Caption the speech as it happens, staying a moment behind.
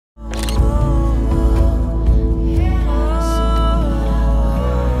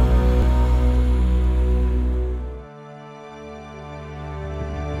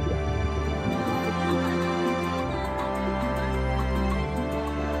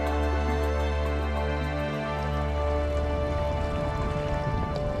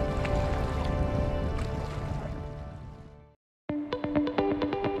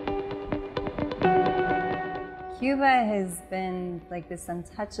Cuba has been like this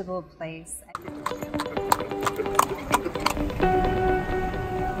untouchable place.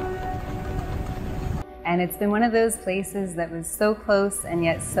 And it's been one of those places that was so close and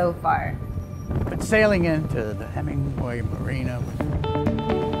yet so far. But sailing into the Hemingway Marina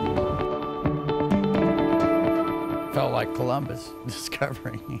felt like Columbus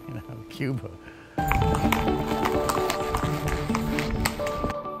discovering, Cuba.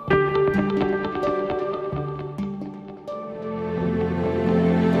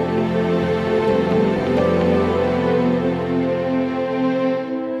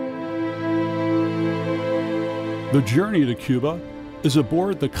 The journey to Cuba is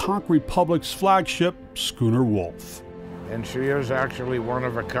aboard the Conch Republic's flagship, Schooner Wolf. And she is actually one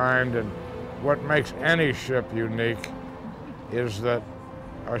of a kind, and what makes any ship unique is that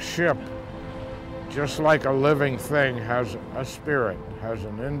a ship, just like a living thing, has a spirit, has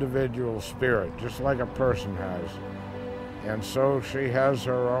an individual spirit, just like a person has. And so she has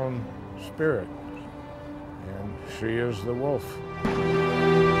her own spirit, and she is the wolf.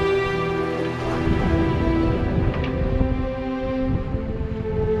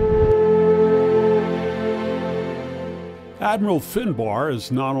 Admiral Finbar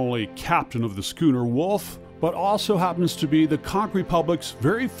is not only captain of the schooner Wolf, but also happens to be the Conch Republic's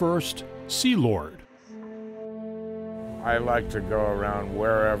very first Sea Lord. I like to go around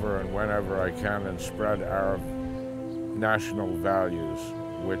wherever and whenever I can and spread our national values,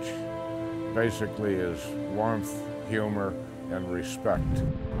 which basically is warmth, humor, and respect.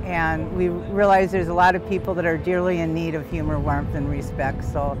 And we realize there's a lot of people that are dearly in need of humor, warmth, and respect.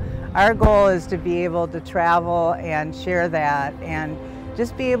 So our goal is to be able to travel and share that and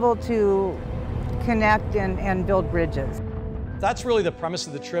just be able to connect and build bridges. That's really the premise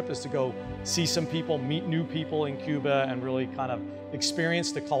of the trip, is to go see some people, meet new people in Cuba, and really kind of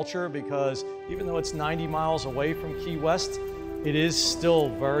experience the culture, because even though it's 90 miles away from Key West, it is still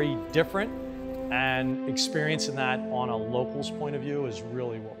very different, and experiencing that on a local's point of view is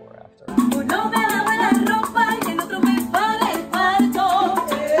really what we're after.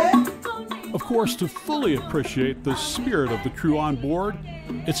 Of course, to fully appreciate the spirit of the crew on board,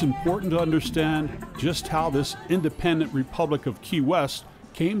 it's important to understand just how this independent Republic of Key West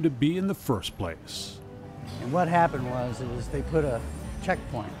came to be in the first place. And what happened was they put a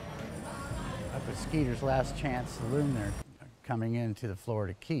checkpoint up at Skeeter's Last Chance Saloon there, coming into the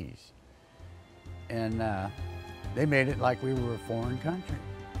Florida Keys. And they made it like we were a foreign country.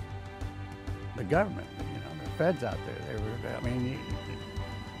 The government, the feds out there,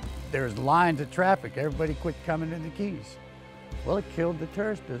 there was lines of traffic. Everybody quit coming in the Keys. Well, it killed the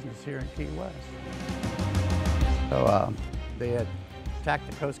tourist business here in Key West. So they had attacked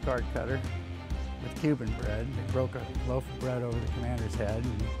the Coast Guard cutter with Cuban bread. They broke a loaf of bread over the commander's head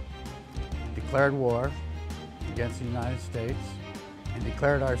and declared war against the United States and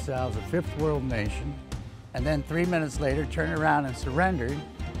declared ourselves a fifth world nation. And then 3 minutes later, turned around and surrendered.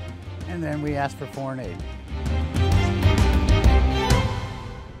 And then we asked for foreign aid.